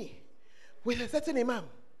see me with a certain imam.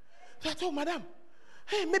 So I told madam,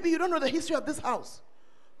 hey, maybe you don't know the history of this house.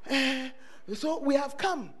 So we have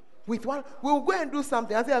come with one. We'll go and do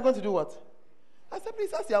something. I said, I'm going to do what? I said,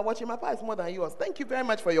 please, as you are watching, my power is more than yours. Thank you very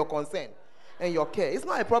much for your concern and your care. It's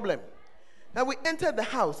not a problem. And we entered the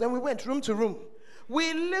house and we went room to room.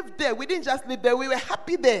 We lived there. We didn't just live there. We were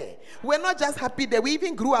happy there. We're not just happy there. We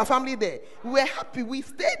even grew our family there. We were happy. We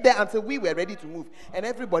stayed there until we were ready to move. And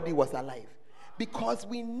everybody was alive. Because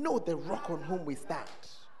we know the rock on whom we stand.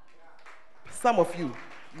 Some of you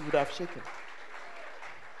would have shaken.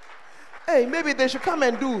 Hey, maybe they should come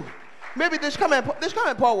and do. Maybe they should come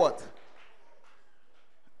and pour what?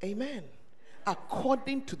 Amen.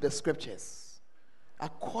 According to the scriptures.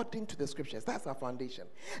 According to the scriptures. That's our foundation.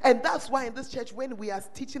 And that's why in this church, when we are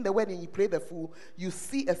teaching the word and you play the fool, you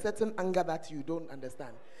see a certain anger that you don't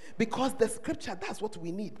understand. Because the scripture, that's what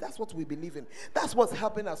we need. That's what we believe in. That's what's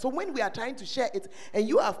helping us. So when we are trying to share it and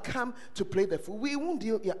you have come to play the fool, we won't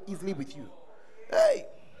deal easily with you. Hey.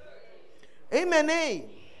 Amen. Hey.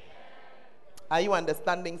 Are you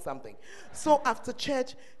understanding something? So after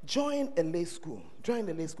church, join a lay school. Join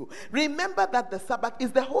the lay school. Remember that the Sabbath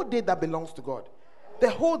is the whole day that belongs to God. The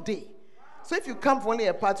whole day. So if you come for only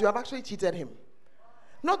a part, you have actually cheated him.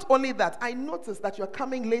 Not only that, I noticed that you're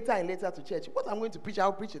coming later and later to church. What I'm going to preach,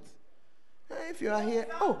 I'll preach it. If you are here,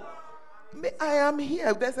 I am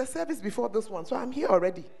here. There's a service before this one, so I'm here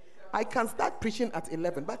already. I can start preaching at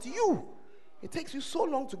 11. But you, it takes you so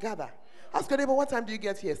long to gather. Ask your neighbor, what time do you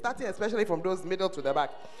get here? Starting especially from those middle to the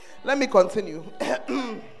back. Let me continue.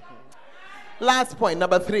 Last point,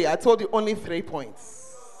 number 3. I told you only 3 points.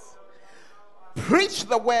 Preach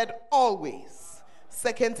the word always.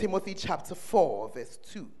 2 Timothy chapter 4, verse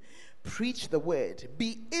 2. Preach the word.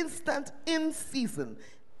 Be instant in season,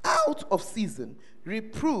 out of season.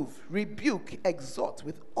 Reprove, rebuke, exhort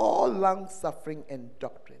with all long suffering and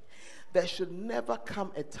doctrine. There should never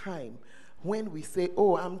come a time when we say,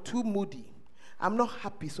 oh, I'm too moody. I'm not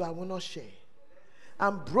happy, so I will not share.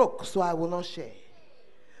 I'm broke, so I will not share.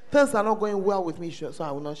 Things are not going well with me, so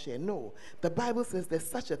I will not share. No. The Bible says there's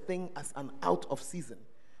such a thing as an out of season.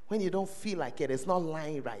 When you don't feel like it, it's not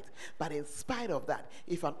lying right. But in spite of that,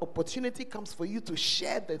 if an opportunity comes for you to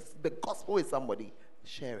share the gospel with somebody,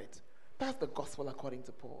 share it. That's the gospel according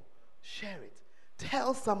to Paul. Share it.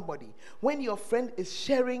 Tell somebody. When your friend is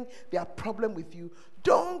sharing their problem with you,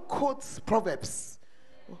 don't quote Proverbs.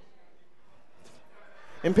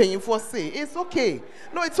 And paying for say, it's okay.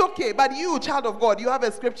 No, it's okay. But you, child of God, you have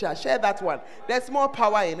a scripture. Share that one. There's more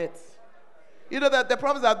power in it. You know that the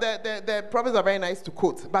Proverbs are very nice to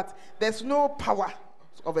quote, but there's no power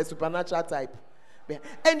of a supernatural type.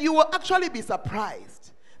 And you will actually be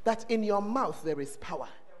surprised that in your mouth there is power.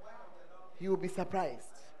 You will be surprised.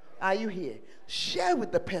 Are you here? Share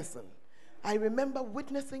with the person. I remember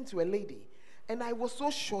witnessing to a lady, and I was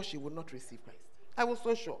so sure she would not receive Christ. I was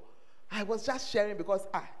so sure. I was just sharing because,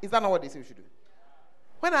 is that not what they say we should do?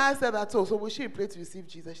 When I asked her that, so will she pray to receive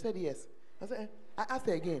Jesus? She said yes. I asked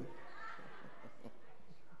her again.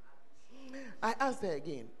 I asked her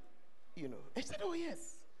again, and she said, oh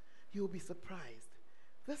yes. You'll be surprised.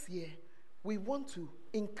 This year, we want to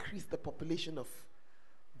increase the population of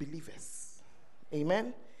believers.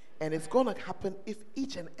 Amen? And it's going to happen if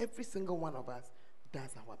each and every single one of us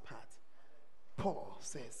does our part. Paul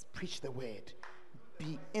says, preach the word.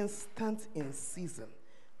 Be instant in season,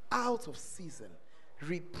 out of season.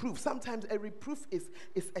 Reproof. Sometimes a reproof is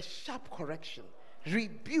a sharp correction.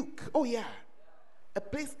 Rebuke. Oh yeah. A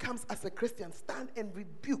place comes as a Christian. Stand and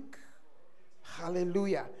rebuke.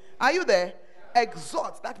 Hallelujah. Are you there?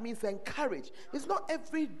 Exhort. That means encourage. It's not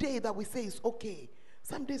every day that we say it's okay.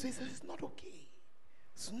 Some days we say it's not okay.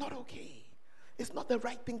 It's not okay. It's not the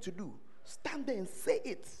right thing to do. Stand there and say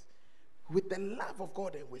it with the love of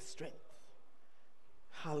God and with strength.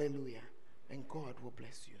 Hallelujah. And God will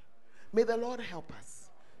bless you. May the Lord help us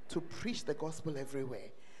to preach the gospel everywhere,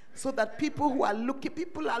 so that people are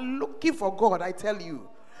looking for God. I tell you,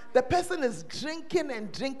 the person is drinking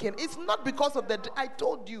and drinking. It's not because of I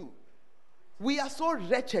told you, we are so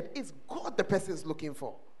wretched. It's God the person is looking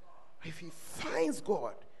for. If he finds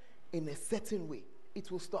God in a certain way,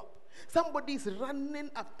 it will stop. Somebody is running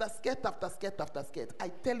after skirt after skirt after skirt. I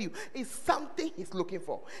tell you, it's something he's looking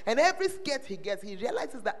for. And every skirt he gets, he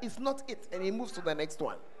realizes that it's not it, and he moves to the next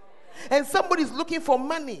one. And somebody's looking for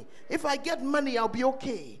money. If I get money, I'll be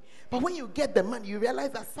okay. But when you get the money, you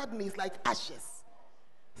realize that suddenly it's like ashes.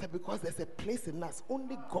 I said, because there's a place in us,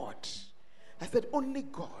 only God. I said, only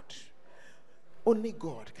God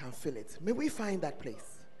can fill it. May we find that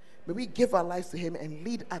place. May we give our lives to him and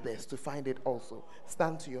lead others to find it also.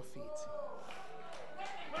 Stand to your feet.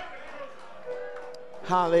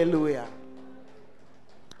 Hallelujah.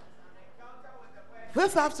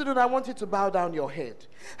 This afternoon, I want you to bow down your head.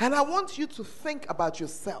 And I want you to think about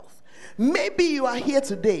yourself. Maybe you are here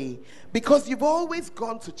today because you've always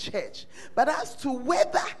gone to church. But as to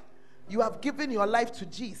whether you have given your life to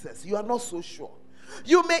Jesus, you are not so sure.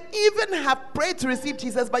 You may even have prayed to receive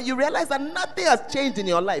Jesus, but you realize that nothing has changed in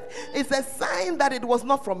your life. It's a sign that it was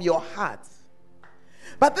not from your heart.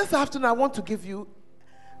 But this afternoon, I want to give you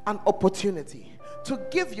an opportunity to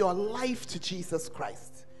give your life to Jesus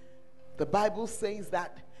Christ. The Bible says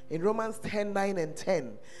that in Romans 10:9 and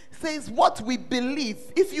 10, says what we believe.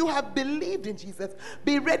 If you have believed in Jesus,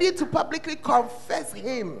 be ready to publicly confess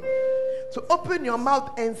him. To open your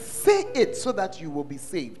mouth and say it so that you will be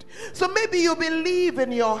saved. So maybe you believe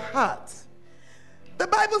in your heart. The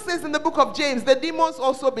Bible says in the book of James, the demons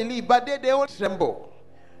also believe, but they all tremble.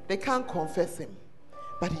 They can't confess him.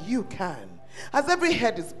 But you can. As every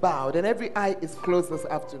head is bowed and every eye is closed this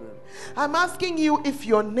afternoon, I'm asking you if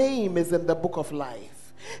your name is in the book of life.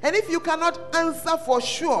 And if you cannot answer for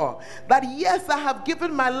sure that yes, I have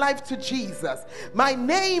given my life to Jesus, my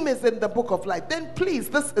name is in the book of life, then please,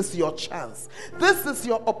 this is your chance. This is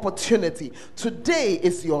your opportunity. Today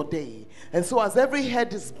is your day. And so as every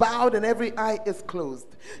head is bowed and every eye is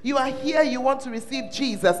closed, you are here, you want to receive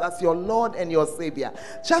Jesus as your Lord and your Savior.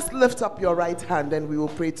 Just lift up your right hand and we will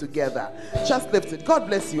pray together. Just lift it. God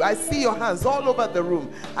bless you. I see your hands all over the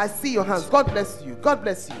room. I see your hands. God bless you. God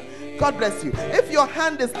bless you. God bless you. If your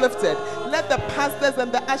hand is lifted, let the pastors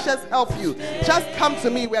and the ushers help you. Just come to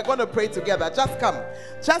me. We're going to pray together. Just come.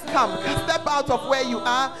 Just come. Step out of where you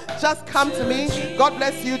are. Just come to me. God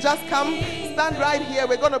bless you. Just come. Stand right here.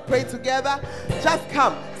 We're going to pray together. Just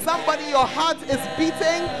come. Somebody, your heart is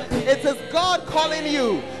beating. It is God calling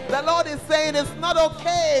you. The Lord is saying it's not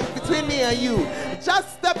okay between me and you.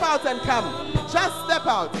 Just step out and come. Just step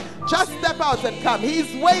out. Just step out and come.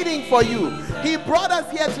 He's waiting for you. He brought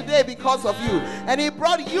us here today because of you. And he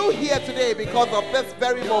brought you here today because of this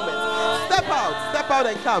very moment. Step out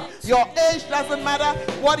and come. Your age doesn't matter.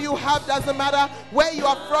 What you have doesn't matter. Where you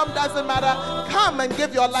are from doesn't matter. Come and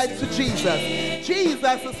give your life to Jesus.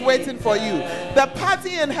 Jesus is waiting for you. The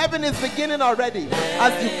party in heaven is beginning already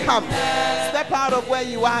as you come. Step out of where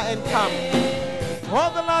you are and come. For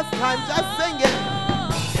the last time, just sing it.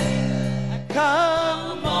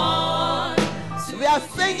 Come on. They are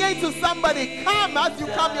singing to somebody. Come. As you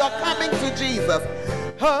come, you're coming to Jesus.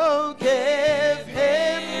 Oh, give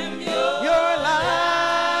him your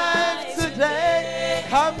life today.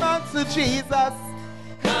 Come on to Jesus.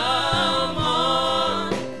 Come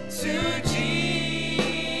on to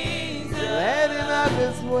Jesus. Let him have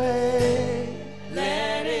his way.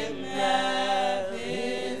 Let him have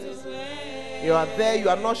his way. You are there, you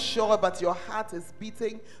are not sure, but your heart is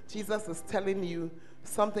beating. Jesus is telling you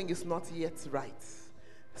something is not yet right.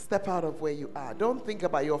 Step out of where you are. Don't think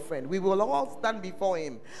about your friend. We will all stand before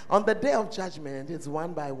him on the day of judgment. It's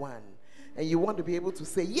one by one. And you want to be able to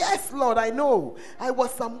say, yes, Lord, I know I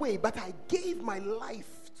was some way, but I gave my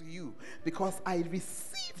life to you because I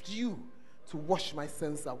received you to wash my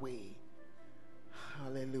sins away.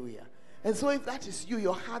 Hallelujah. And so if that is you,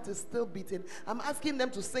 your heart is still beating, I'm asking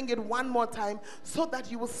them to sing it one more time so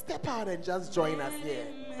that you will step out and just join us here.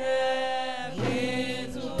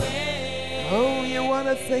 Oh, you want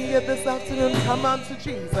to sing it this afternoon? Come on to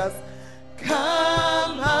Jesus.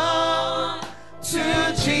 Come on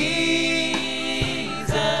to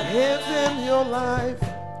Jesus. Give him your life.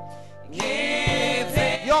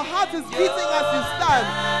 Your heart is beating as you stand.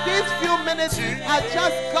 These few minutes are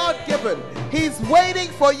just God-given. He's waiting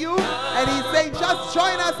for you, and he's saying, just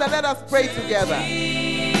join us and let us pray together.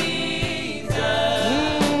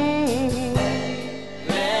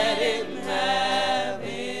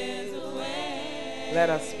 Let Let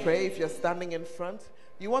us pray. If you're standing in front,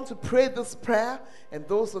 you want to pray this prayer, and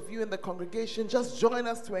those of you in the congregation, just join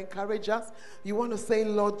us to encourage us. You want to say,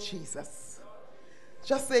 Lord Jesus.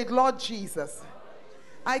 Just say, Lord Jesus,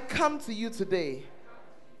 I come to you today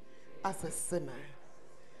as a sinner.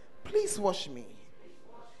 Please wash me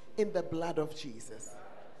in the blood of Jesus.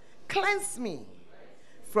 Cleanse me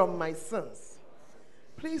from my sins.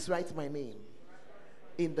 Please write my name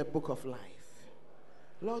in the book of life.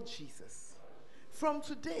 Lord Jesus, from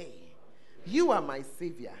today, you are my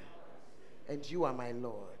Savior and you are my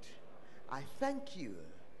Lord. I thank you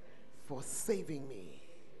for saving me.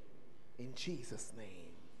 In Jesus'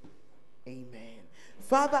 name, amen.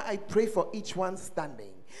 Father, I pray for each one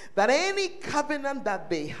standing, that any covenant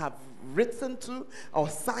that they have written to or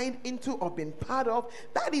signed into or been part of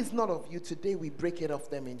that is not of you, today we break it off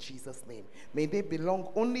them in Jesus' name. May they belong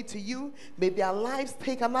only to you. May their lives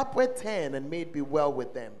take an upward turn, and may it be well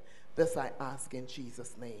with them. This I ask in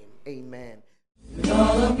Jesus' name. Amen.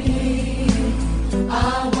 Follow me,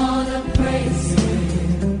 I wanna praise you.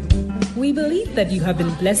 We believe that you have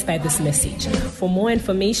been blessed by this message. For more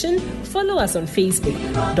information, follow us on Facebook,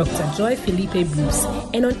 Dr. Joy Felipe Bruce,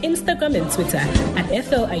 and on Instagram and Twitter at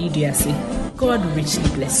FL Ayeduase. God richly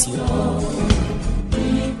bless you.